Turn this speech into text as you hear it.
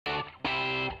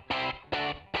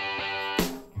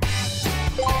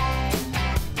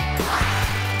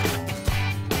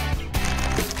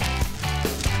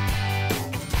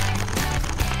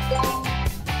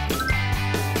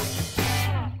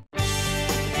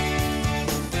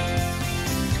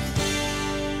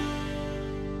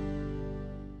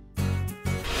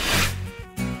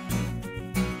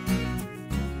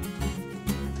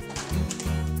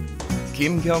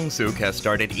Kim Kyung-suk has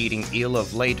started eating eel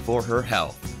of late for her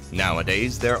health.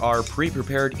 Nowadays, there are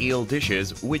pre-prepared eel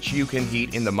dishes which you can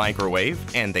heat in the microwave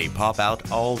and they pop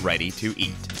out all ready to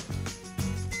eat.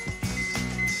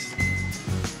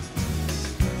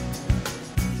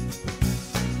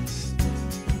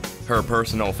 Her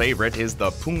personal favorite is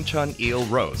the Pungcheon Eel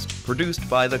roast, produced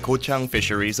by the Gochang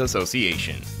Fisheries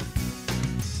Association.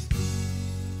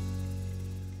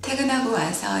 퇴근하고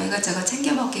와서 이것저것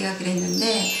챙겨 먹기가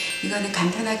그랬는데 이거는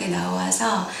간편하게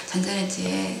나와서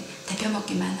전자레인지에 데펴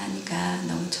먹기만 하니까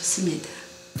너무 좋습니다.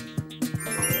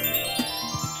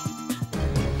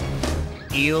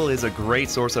 Eel is a great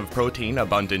source of protein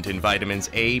abundant in vitamins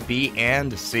A, B,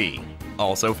 and C.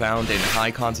 Also found in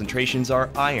high concentrations are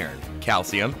iron,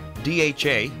 calcium,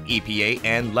 DHA, EPA,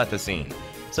 and lecithin,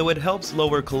 so it helps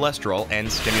lower cholesterol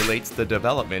and stimulates the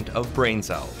development of brain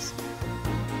cells.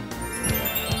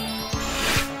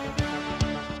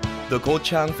 The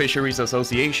Gochang Fisheries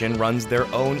Association runs their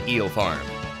own eel farm.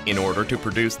 In order to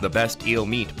produce the best eel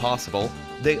meat possible,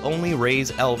 they only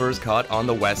raise elvers caught on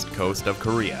the west coast of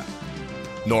Korea.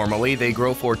 Normally, they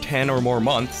grow for 10 or more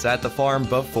months at the farm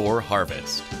before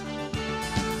harvest.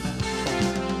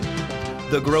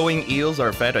 The growing eels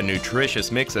are fed a nutritious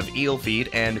mix of eel feed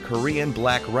and Korean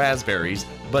black raspberries,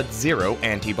 but zero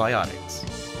antibiotics.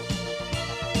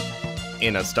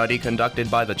 In a study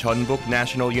conducted by the Jeonbuk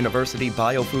National University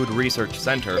Biofood Research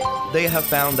Center, they have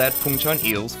found that Pungcheon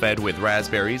eels fed with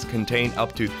raspberries contain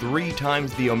up to 3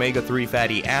 times the omega-3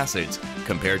 fatty acids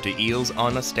compared to eels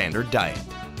on a standard diet.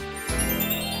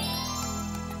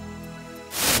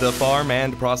 The farm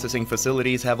and processing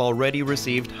facilities have already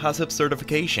received HACCP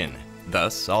certification.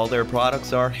 Thus, all their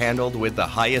products are handled with the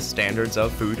highest standards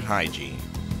of food hygiene.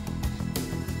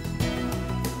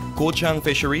 Gochang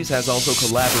Fisheries has also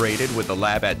collaborated with the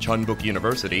lab at Jeonbuk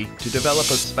University to develop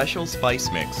a special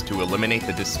spice mix to eliminate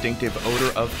the distinctive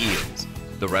odor of eels.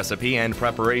 The recipe and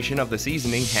preparation of the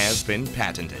seasoning has been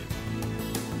patented.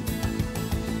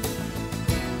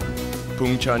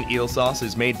 Pungcheon eel sauce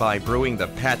is made by brewing the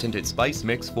patented spice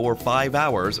mix for 5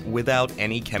 hours without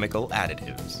any chemical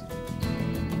additives.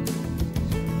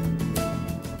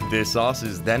 This sauce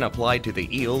is then applied to the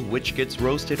eel, which gets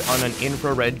roasted on an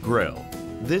infrared grill.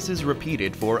 This is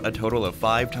repeated for a total of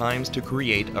 5 times to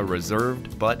create a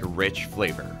reserved but rich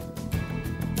flavor.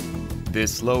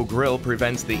 This slow grill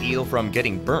prevents the eel from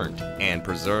getting burnt and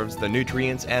preserves the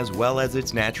nutrients as well as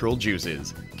its natural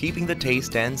juices, keeping the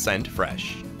taste and scent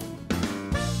fresh.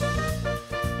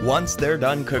 Once they're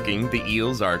done cooking, the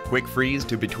eels are quick freezed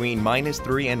to between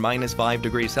 -3 and -5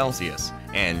 degrees Celsius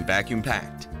and vacuum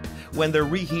packed. When they're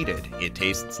reheated, it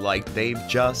tastes like they've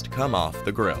just come off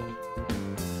the grill.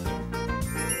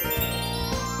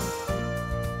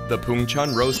 The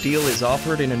Pungcheon roast eel is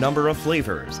offered in a number of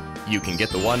flavors. You can get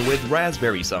the one with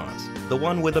raspberry sauce, the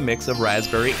one with a mix of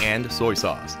raspberry and soy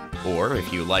sauce, or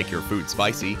if you like your food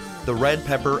spicy, the red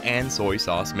pepper and soy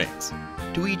sauce mix.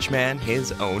 To each man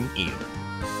his own eel.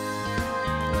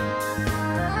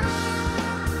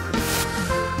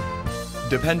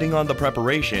 Depending on the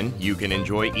preparation, you can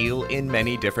enjoy eel in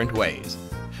many different ways.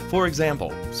 For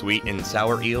example, sweet and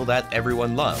sour eel that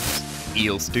everyone loves,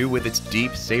 eel stew with its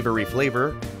deep, savory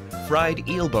flavor, fried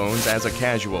eel bones as a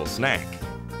casual snack,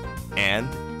 and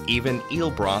even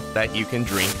eel broth that you can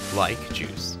drink like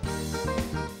juice.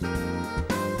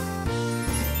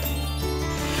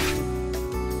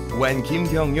 When Kim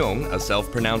Kyung-yong, a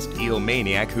self-pronounced eel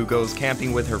maniac who goes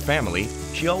camping with her family,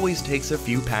 she always takes a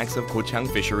few packs of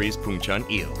Gochang Fisheries Pungcheon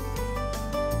eel.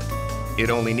 It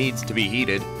only needs to be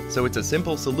heated, so it's a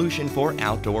simple solution for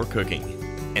outdoor cooking.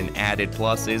 An added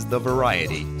plus is the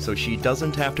variety, so she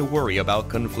doesn't have to worry about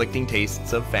conflicting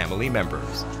tastes of family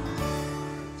members.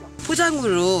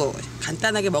 포장으로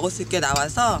간단하게 먹을 수 있게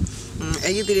나와서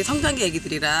애기들이 성장기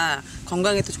애기들이라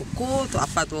건강에도 좋고 또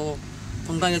아빠도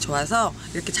건강에 좋아서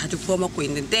이렇게 자주 구워 먹고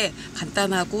있는데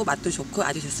간단하고 맛도 좋고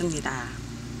아주 좋습니다.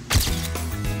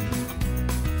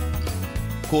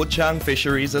 Gochang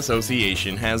Fisheries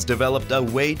Association has developed a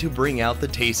way to bring out the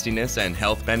tastiness and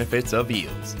health benefits of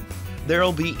eels.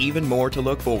 There'll be even more to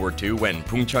look forward to when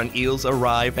Pungcheon eels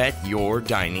arrive at your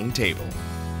dining table.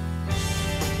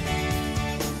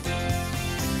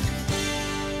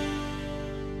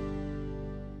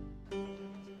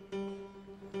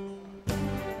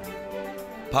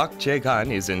 Park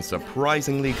Jae-gan is in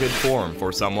surprisingly good form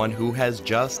for someone who has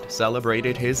just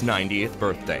celebrated his 90th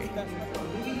birthday.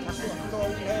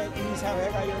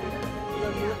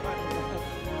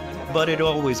 But it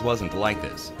always wasn't like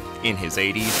this. In his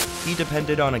 80s, he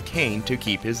depended on a cane to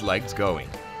keep his legs going.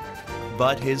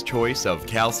 But his choice of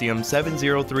calcium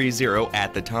 7030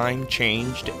 at the time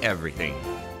changed everything.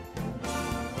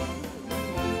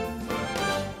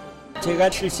 제가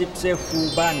 70세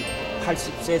후반,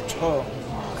 80세 초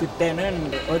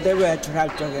그때는 어디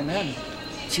외출할 적에는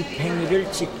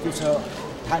집행이를 짓고서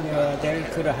다녀야 될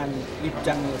그러한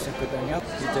입장이었었거든요.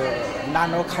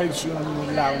 나노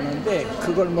칼슘이 나오는데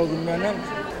그걸 먹으면은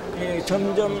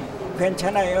점점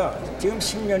괜찮아요. 지금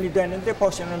 10년이 되는데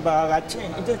보시는 바와 같이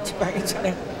이제 지방이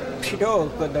전에 필요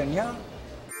없거든요.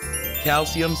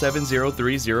 Calcium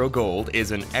 7030 Gold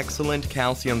is an excellent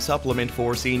calcium supplement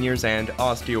for seniors and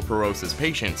osteoporosis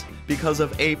patients because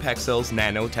of Apexel's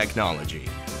nanotechnology.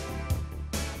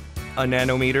 A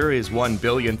nanometer is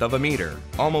 1/1000th of a meter,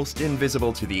 almost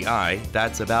invisible to the eye.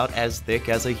 That's about as thick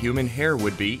as a human hair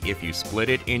would be if you split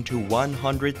it into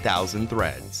 100,000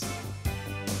 threads.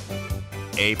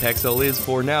 Apexel is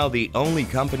for now the only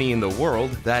company in the world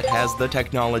that has the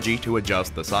technology to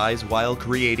adjust the size while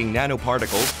creating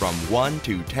nanoparticles from 1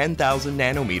 to 10,000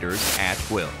 nanometers at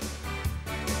will.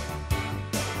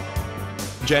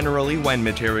 Generally, when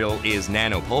material is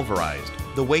nanopulverized,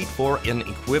 the weight for an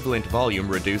equivalent volume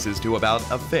reduces to about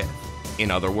a fifth.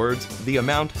 In other words, the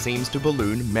amount seems to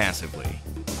balloon massively.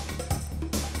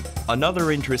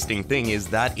 Another interesting thing is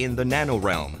that in the nano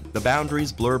realm, the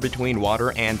boundaries blur between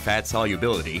water and fat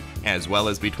solubility, as well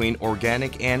as between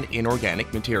organic and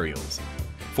inorganic materials.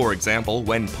 For example,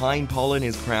 when pine pollen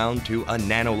is ground to a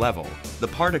nano level, the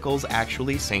particles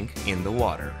actually sink in the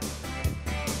water.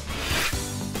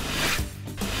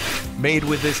 Made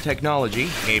with this technology,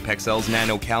 Apexel's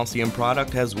nano calcium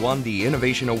product has won the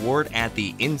Innovation Award at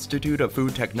the Institute of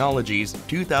Food Technology's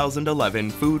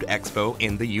 2011 Food Expo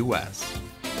in the US.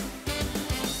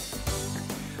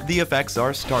 The effects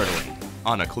are startling.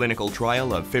 On a clinical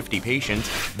trial of 50 patients,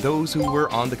 those who were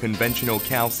on the conventional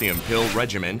calcium pill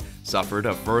regimen suffered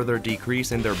a further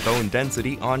decrease in their bone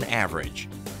density on average.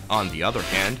 On the other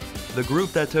hand, the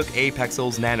group that took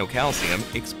Apexel's nanocalcium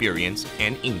experienced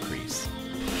an increase.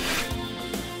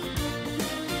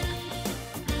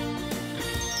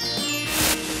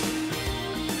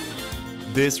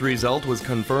 This result was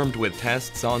confirmed with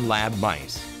tests on lab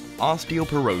mice.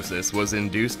 Osteoporosis was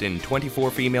induced in 24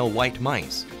 female white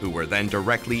mice, who were then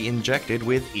directly injected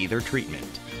with either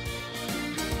treatment.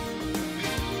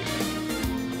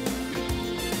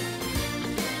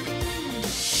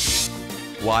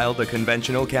 While the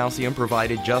conventional calcium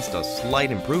provided just a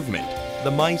slight improvement,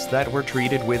 the mice that were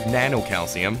treated with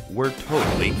nanocalcium were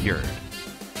totally cured.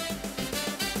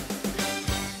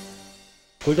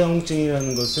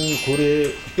 골다공증이라는 것은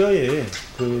고래 뼈에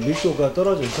그 밀도가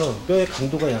떨어져서 뼈의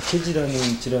강도가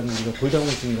약해지라는 질환을 우리가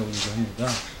골다공증이라고 얘기합니다.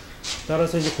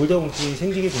 따라서 이제 골다공증이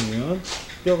생기게 되면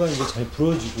뼈가 이제 잘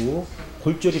부러지고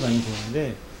골절이 많이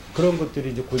되는데 그런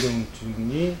것들이 이제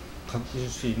골다공증이 갖고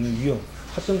수 있는 위험,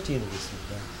 합병증이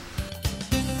되겠습니다.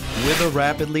 With a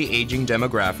rapidly aging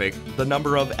demographic, the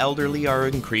number of elderly are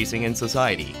increasing in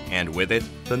society, and with it,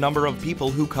 the number of people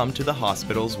who come to the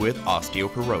hospitals with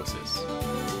osteoporosis.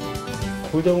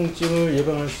 골다공증을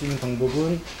예방할 수 있는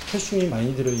방법은 칼슘이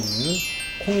많이 들어있는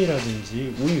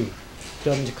콩이라든지 우유,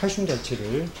 그다음에 이제 칼슘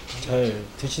자체를 잘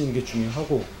드시는 게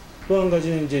중요하고 또 한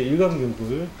가지는 이제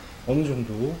일광욕을 어느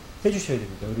정도 해주셔야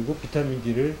됩니다. 그리고 비타민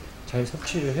D를 잘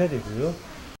섭취를 해야 되고요.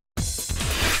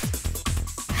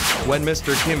 When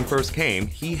Mr. Kim first came,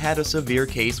 he had a severe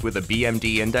case with a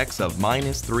BMD index of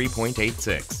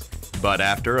 -3.86. But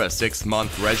after a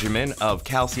 6-month regimen of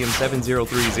calcium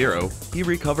 7030, he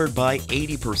recovered by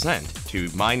 80% to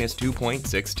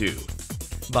 -2.62.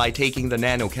 By taking the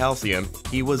nanocalcium,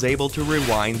 he was able to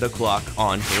rewind the clock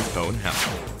on his bone health.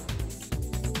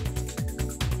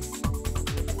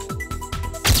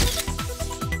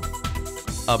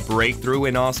 A breakthrough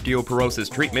in osteoporosis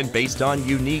treatment based on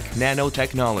unique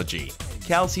nanotechnology.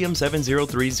 Calcium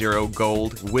 7030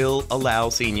 Gold will allow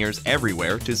seniors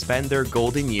everywhere to spend their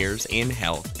golden years in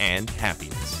health and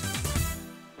happiness.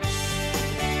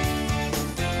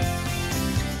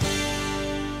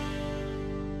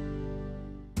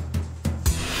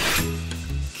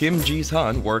 Kim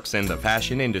Ji-sun works in the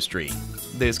fashion industry.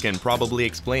 This can probably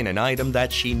explain an item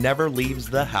that she never leaves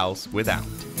the house without.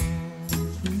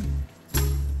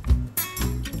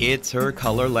 It's her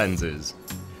color lenses.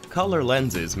 Color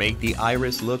lenses make the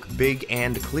iris look big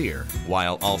and clear,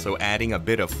 while also adding a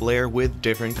bit of flair with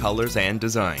different colors and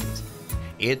designs.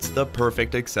 It's the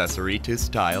perfect accessory to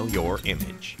style your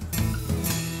image.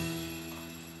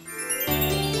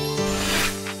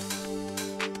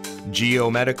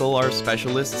 Geomedical are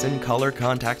specialists in color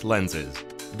contact lenses.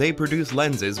 They produce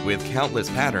lenses with countless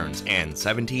patterns and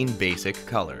 17 basic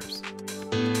colors.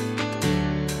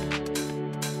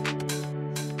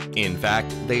 In fact,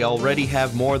 they already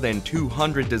have more than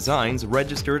 200 designs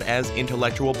registered as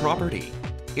intellectual property.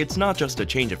 It's not just a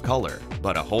change of color,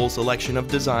 but a whole selection of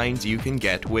designs you can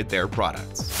get with their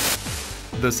products.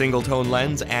 The single-tone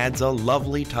lens adds a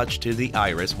lovely touch to the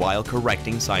iris while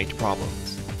correcting sight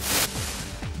problems.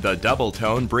 The double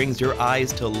tone brings your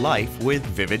eyes to life with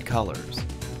vivid colors.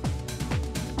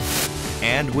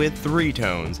 And with 3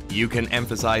 tones, you can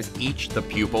emphasize each the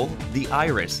pupil, the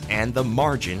iris, and the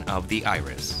margin of the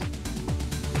iris.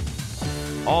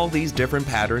 All these different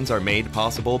patterns are made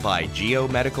possible by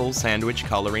geometrical sandwich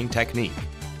coloring technique.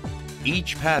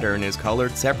 Each pattern is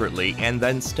colored separately and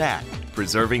then stacked,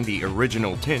 preserving the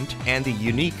original tint and the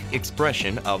unique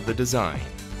expression of the design.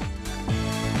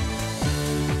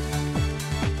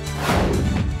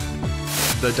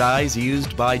 The dyes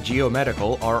used by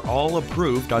Geomedical are all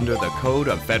approved under the Code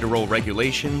of Federal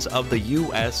Regulations of the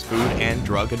U.S. Food and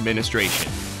Drug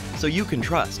Administration, so you can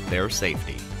trust their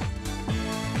safety.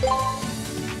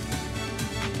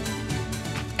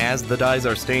 As the dyes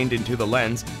are stained into the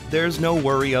lens, there's no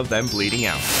worry of them bleeding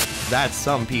out. That's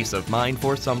some peace of mind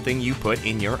for something you put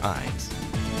in your eyes.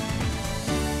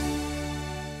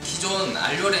 기존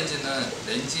안료 렌즈는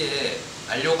렌즈에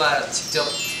안료가 직접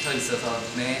붙어 있어서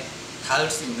눈에 닿을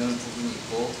수 있는 부분이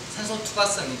있고 산소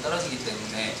투과성이 떨어지기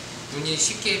때문에 눈이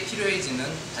쉽게 피로해지는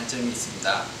단점이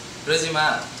있습니다.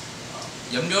 그렇지만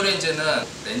염료 렌즈는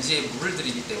렌즈에 물을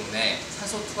들이기 때문에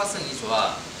산소 투과성이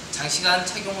좋아 장시간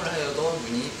착용을 하여도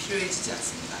눈이 피로해지지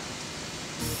않습니다.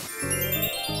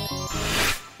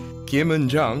 Kim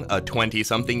Eun-jung, a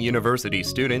 20-something university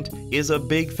student, is a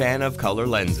big fan of color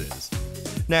lenses.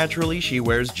 Naturally, she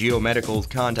wears Geomedical's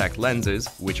contact lenses,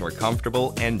 which are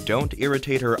comfortable and don't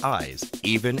irritate her eyes,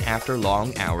 even after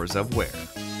long hours of wear.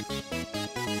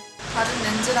 다른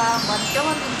렌즈랑 많이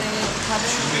껴봤는데 다른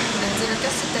렌즈를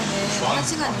꼈을 때는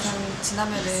 1시간 이상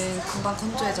지나면은 금방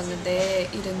건조해졌는데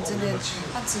이 렌즈는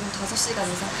한 지금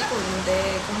 5시간 이상 끼고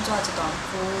있는데 건조하지도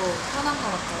않고 편한 것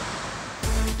같아요.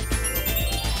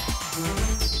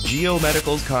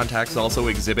 Geomedical's contacts also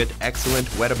exhibit excellent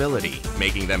wettability,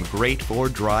 making them great for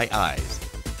dry eyes.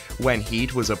 When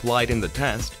heat was applied in the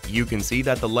test, you can see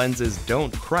that the lenses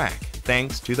don't crack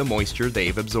thanks to the moisture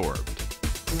they've absorbed.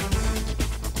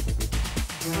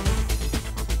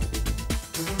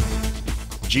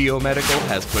 Geomedical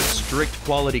has put strict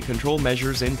quality control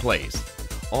measures in place.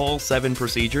 All 7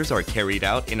 procedures are carried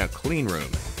out in a clean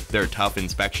room. Their tough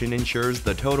inspection ensures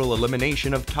the total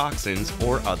elimination of toxins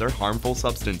or other harmful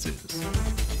substances.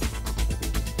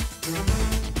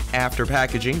 After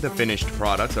packaging, the finished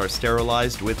products are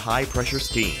sterilized with high-pressure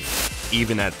steam.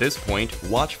 Even at this point,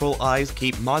 watchful eyes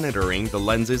keep monitoring the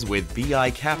lenses with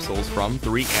BI capsules from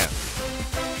 3M.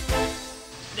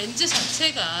 렌즈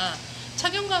자체가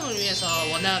착용감을 위해서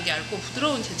워낙 얇고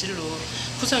부드러운 재질로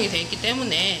구성이 되어 있기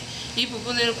때문에 이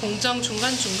부분을 공정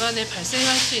중간중간에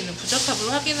발생할 수 있는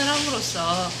부적합을 확인을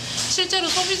함으로써 실제로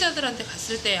소비자들한테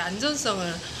갔을 때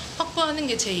안전성을 확보하는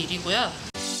게 제 일이고요.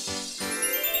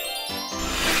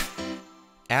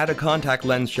 At a contact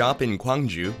lens shop in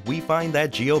Gwangju, we find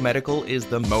that Geomedical is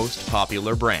the most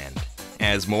popular brand.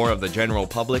 As more of the general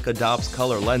public adopts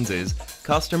color lenses,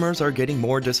 customers are getting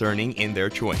more discerning in their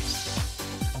choice.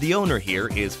 The owner here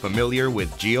is familiar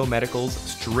with Geomedical's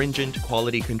stringent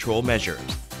quality control measures.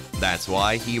 That's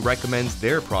why he recommends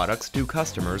their products to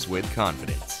customers with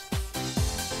confidence.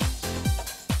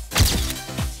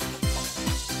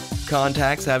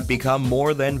 Contacts have become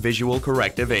more than visual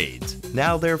corrective aids.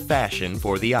 Now they're fashion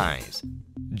for the eyes.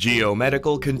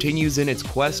 Geomedical continues in its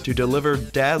quest to deliver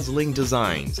dazzling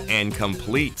designs and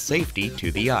complete safety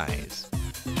to the eyes.